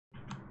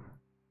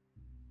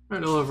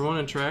Alright, hello everyone,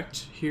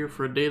 Interact here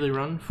for a daily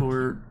run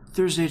for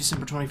Thursday,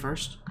 December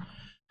 21st.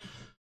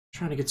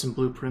 Trying to get some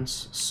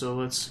blueprints, so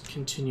let's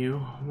continue.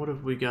 What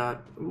have we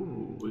got?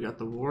 Ooh, we got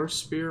the War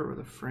Spear or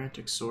the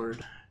Frantic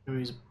Sword.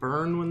 Enemies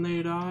burn when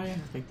they die?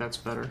 I think that's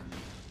better.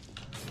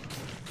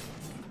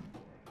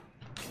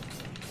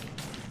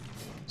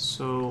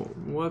 So,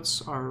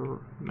 what's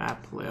our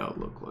map layout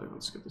look like?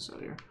 Let's get this out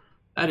of here.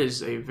 That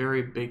is a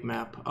very big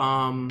map.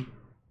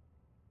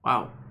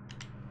 Wow.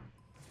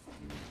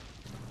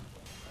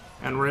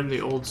 And we're in the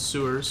old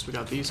sewers. We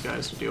got these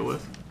guys to deal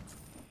with.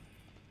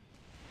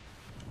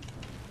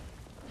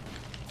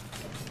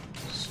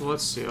 So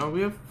let's see. Oh,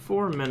 we have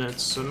 4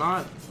 minutes, so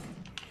not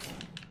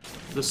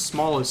the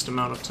smallest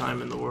amount of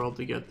time in the world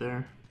to get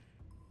there.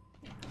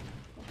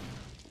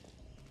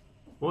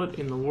 What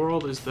in the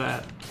world is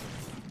that?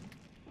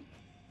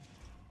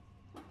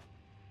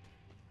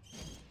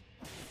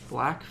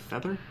 Black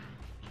feather?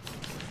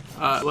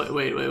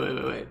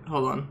 Wait.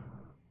 Hold on.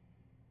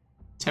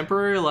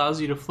 Temporary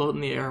allows you to float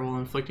in the air while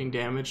inflicting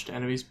damage to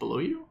enemies below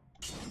you?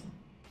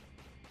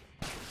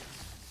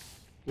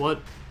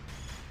 What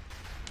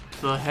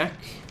the heck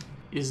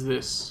is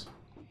this?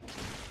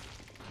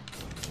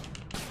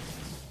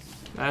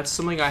 That's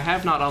something I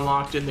have not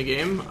unlocked in the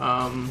game.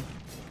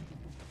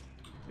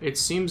 It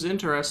seems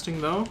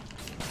interesting though.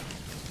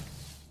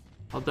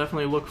 I'll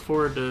definitely look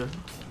forward to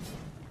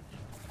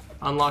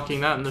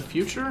unlocking that in the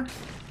future,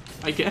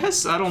 I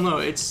guess? I don't know,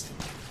 it's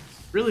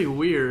really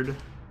weird.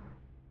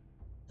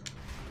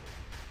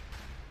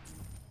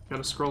 Got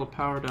a scroll of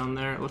power down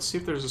there. Let's see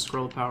if there's a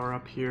scroll of power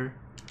up here.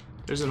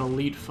 There's an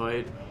elite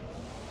fight.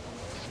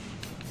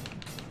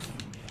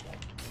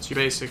 It's your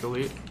basic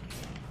elite.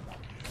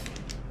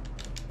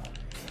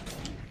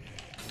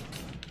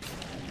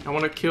 I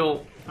want to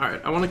kill...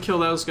 Alright, I want to kill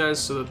those guys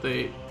so that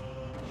they...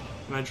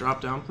 Can I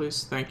drop down,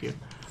 please? Thank you.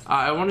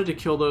 I wanted to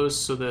kill those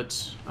so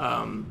that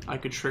I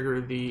could trigger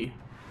the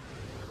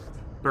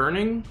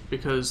burning,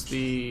 because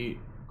the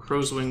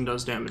crow's wing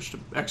does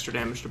extra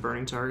damage to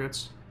burning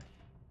targets.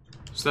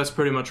 So that's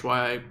pretty much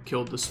why I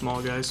killed the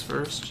small guys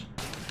first.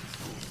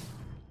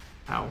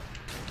 Ow.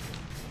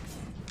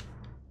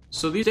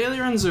 So these daily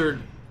runs are,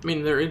 I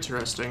mean, they're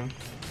interesting.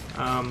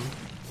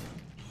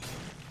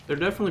 They're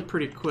definitely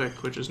pretty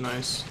quick, which is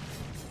nice.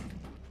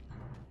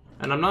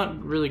 And I'm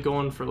not really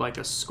going for like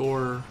a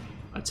score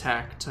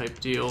attack type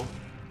deal.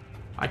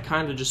 I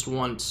kind of just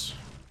want...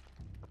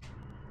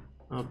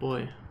 Oh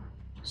boy.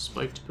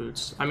 Spiked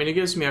boots. I mean, it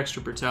gives me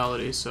extra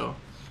brutality, so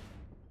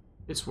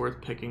it's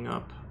worth picking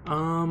up.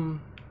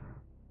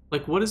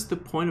 Like, what is the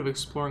point of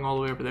exploring all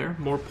the way over there?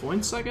 More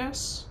points, I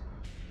guess?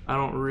 I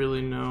don't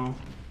really know.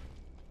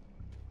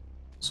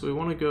 So we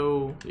want to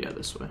go, yeah,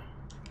 this way.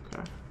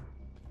 Okay.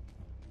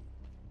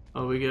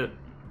 Oh, we get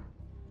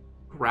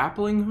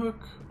grappling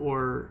hook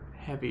or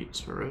heavy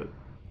turret?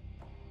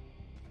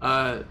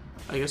 I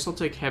guess I'll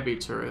take heavy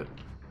turret.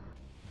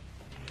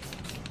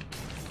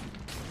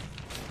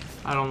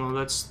 I don't know,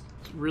 that's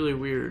really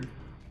weird.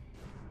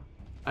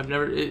 I've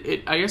never,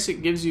 I guess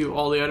it gives you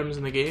all the items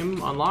in the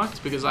game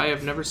unlocked, because I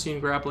have never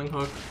seen grappling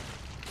hook,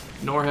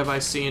 nor have I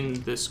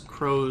seen this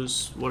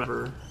crow's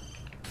whatever.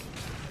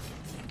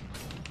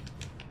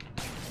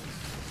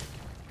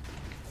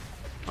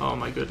 Oh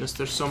my goodness,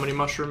 there's so many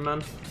mushroom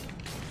men.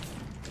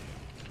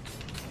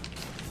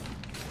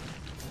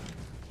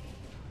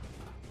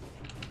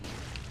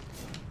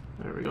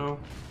 There we go.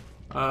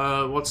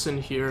 What's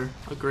in here?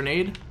 A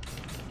grenade?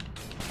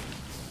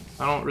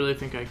 I don't really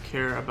think I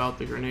care about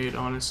the grenade,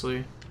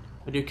 honestly.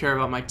 I do care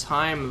about my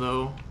time,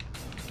 though,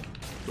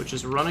 which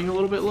is running a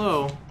little bit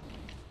low.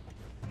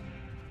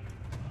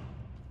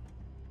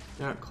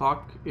 Yeah,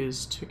 clock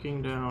is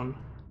ticking down.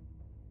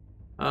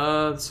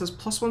 It says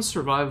 +1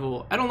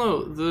 survival. I don't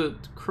know, the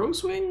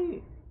crow's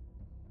wing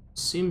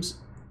seems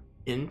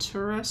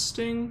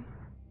interesting.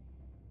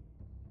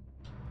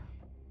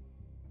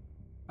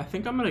 I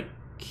think I'm gonna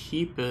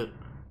keep it.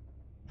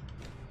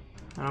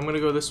 And I'm gonna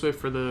go this way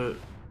for the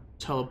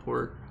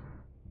teleport.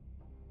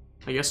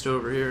 I guess to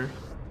over here.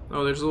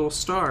 Oh, there's a little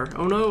star.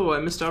 Oh no, I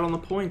missed out on the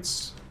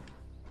points.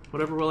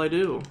 Whatever will I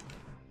do?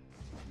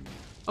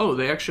 Oh,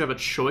 they actually have a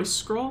choice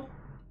scroll?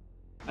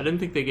 I didn't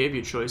think they gave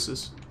you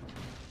choices.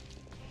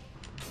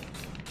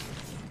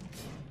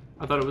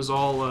 I thought it was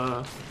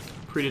all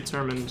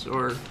predetermined,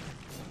 or...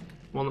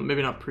 Well,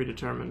 maybe not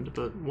predetermined,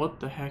 but what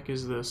the heck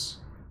is this?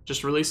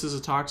 Just releases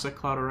a toxic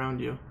cloud around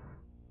you.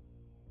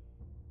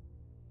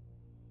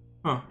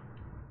 Huh.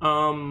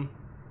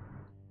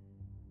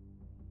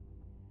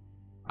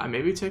 I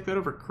maybe take that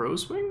over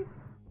crow's wing?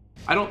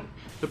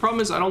 The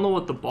problem is I don't know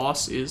what the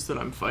boss is that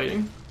I'm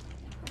fighting.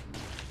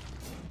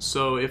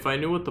 So if I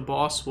knew what the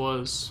boss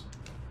was,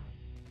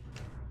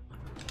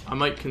 I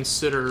might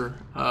consider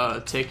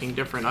taking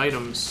different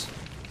items.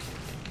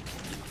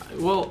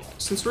 Well,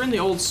 since we're in the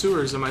old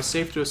sewers, am I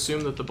safe to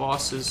assume that the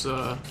boss is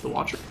the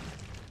Watcher?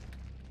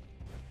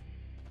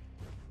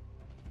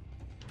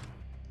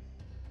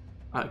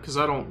 Because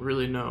I don't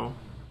really know.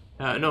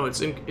 No,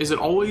 is it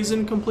always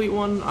in complete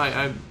one?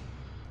 I'm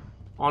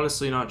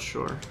honestly not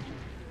sure.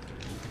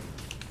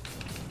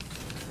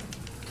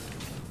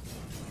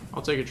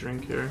 I'll take a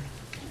drink here.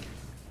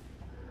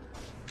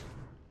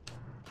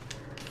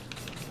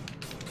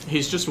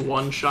 He's just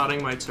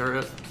one-shotting my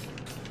turret.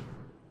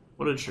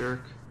 What a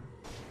jerk.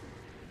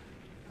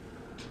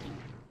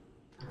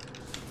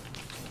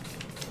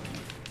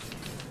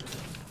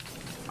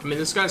 I mean,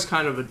 this guy's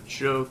kind of a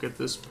joke at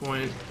this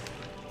point.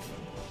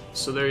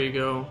 So there you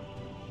go.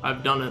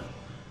 I've done it.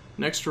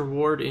 Next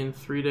reward in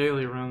 3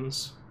 daily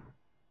runs.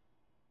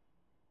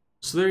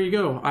 So there you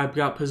go. I've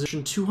got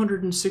position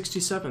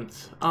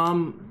 267th.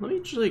 Let me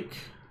just, like,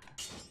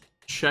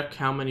 check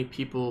how many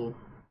people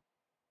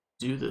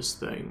do this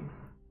thing.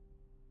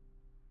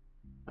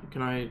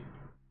 Can I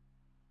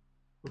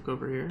look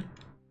over here?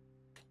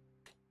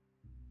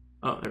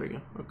 Oh, there we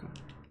go. Okay.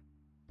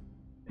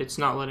 It's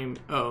not letting me...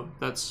 Oh,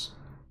 that's...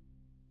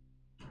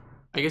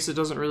 I guess it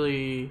doesn't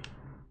really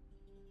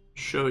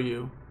show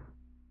you.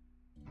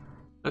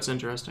 That's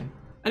interesting.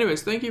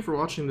 Anyways, thank you for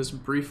watching this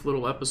brief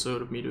little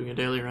episode of me doing a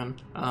daily run.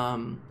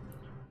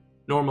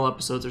 Normal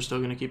episodes are still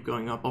going to keep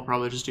going up. I'll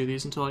probably just do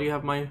these until I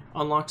have my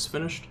unlocks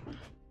finished.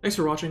 Thanks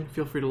for watching.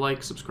 Feel free to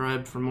like,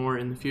 subscribe for more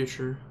in the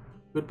future.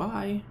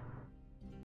 Goodbye.